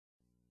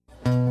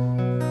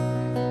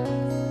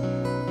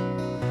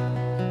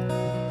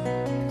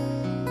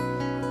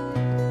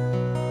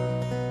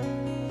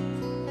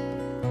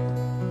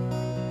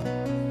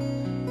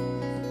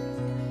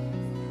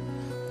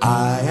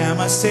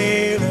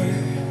sailor,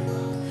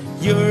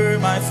 you're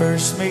my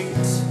first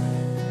mate.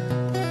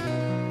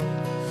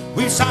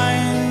 We've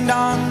signed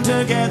on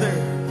together,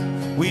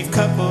 we've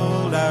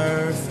coupled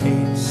our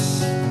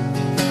fates.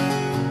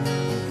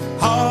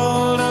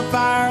 Hauled up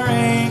our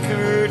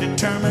anchor,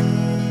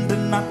 determined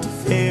not to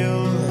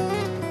fail.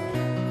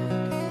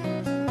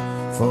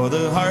 For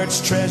the heart's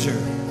treasure,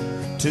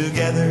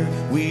 together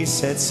we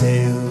set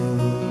sail.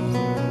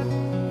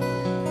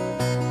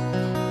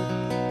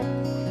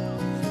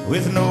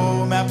 With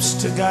no maps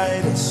to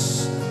guide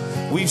us,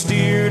 we've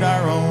steered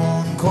our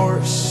own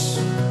course,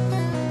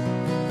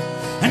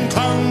 and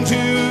clung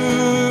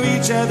to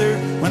each other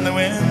when the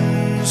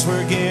winds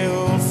were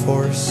gale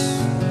force.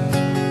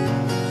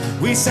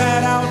 We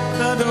sat out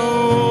the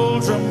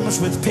doldrums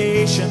with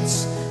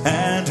patience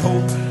and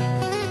hope.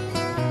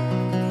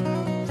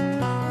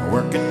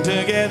 Working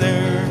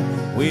together,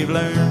 we've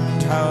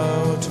learned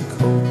how to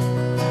cope.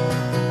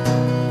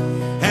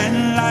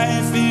 And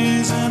life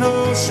is an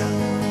ocean,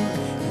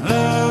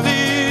 love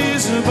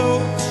is a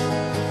boat.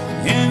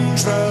 In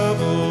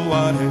troubled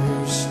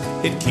waters,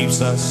 it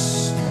keeps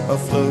us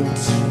afloat.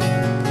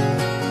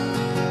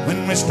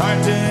 When we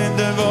started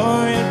the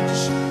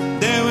voyage,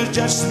 there was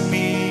just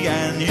me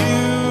and you.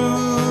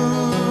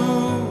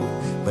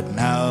 But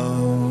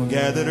now,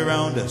 gathered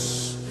around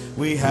us,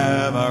 we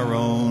have our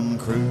own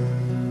crew.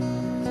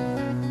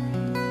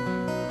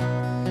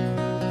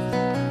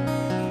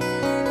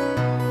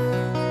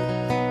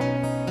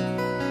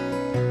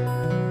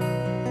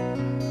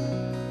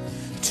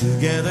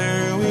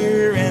 Together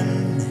we're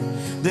in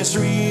this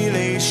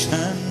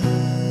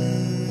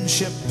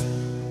relationship.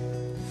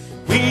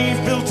 We've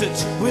built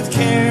it with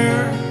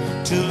care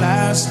to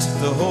last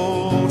the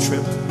whole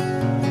trip.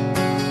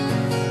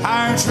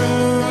 Our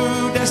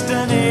true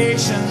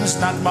destination's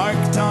not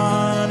marked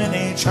on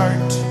any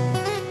chart.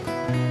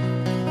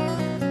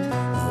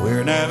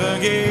 We're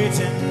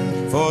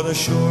navigating for the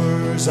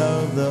shores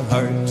of the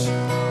heart.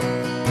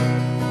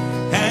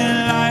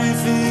 And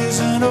life is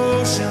an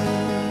ocean,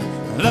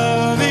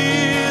 love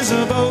is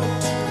a boat.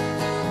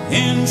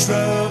 In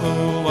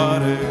troubled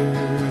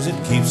waters, it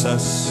keeps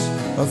us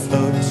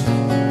afloat.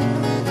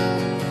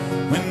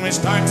 When we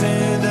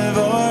started the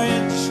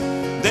voyage,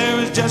 there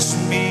was just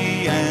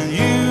me and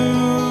you.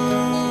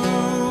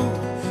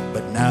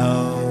 But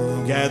now,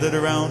 gathered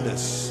around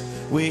us,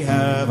 we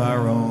have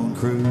our own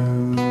crew.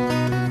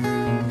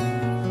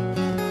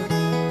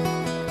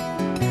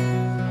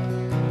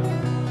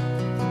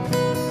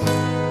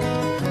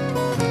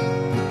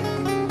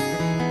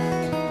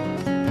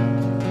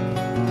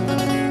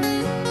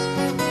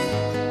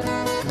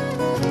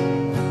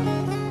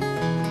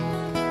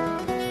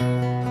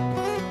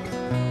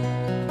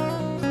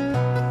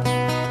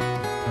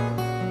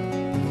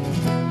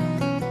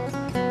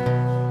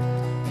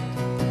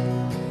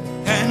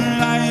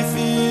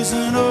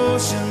 An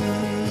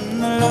ocean,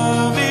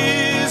 love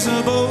is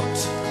a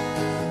boat.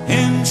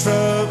 In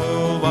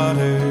troubled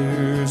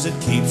waters, it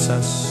keeps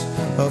us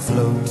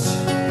afloat.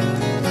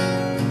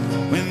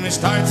 When we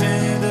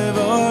started the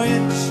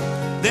voyage,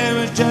 there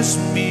was just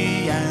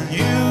me and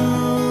you.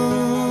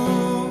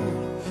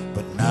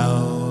 But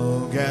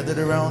now, gathered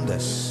around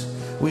us,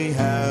 we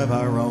have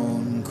our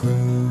own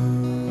crew.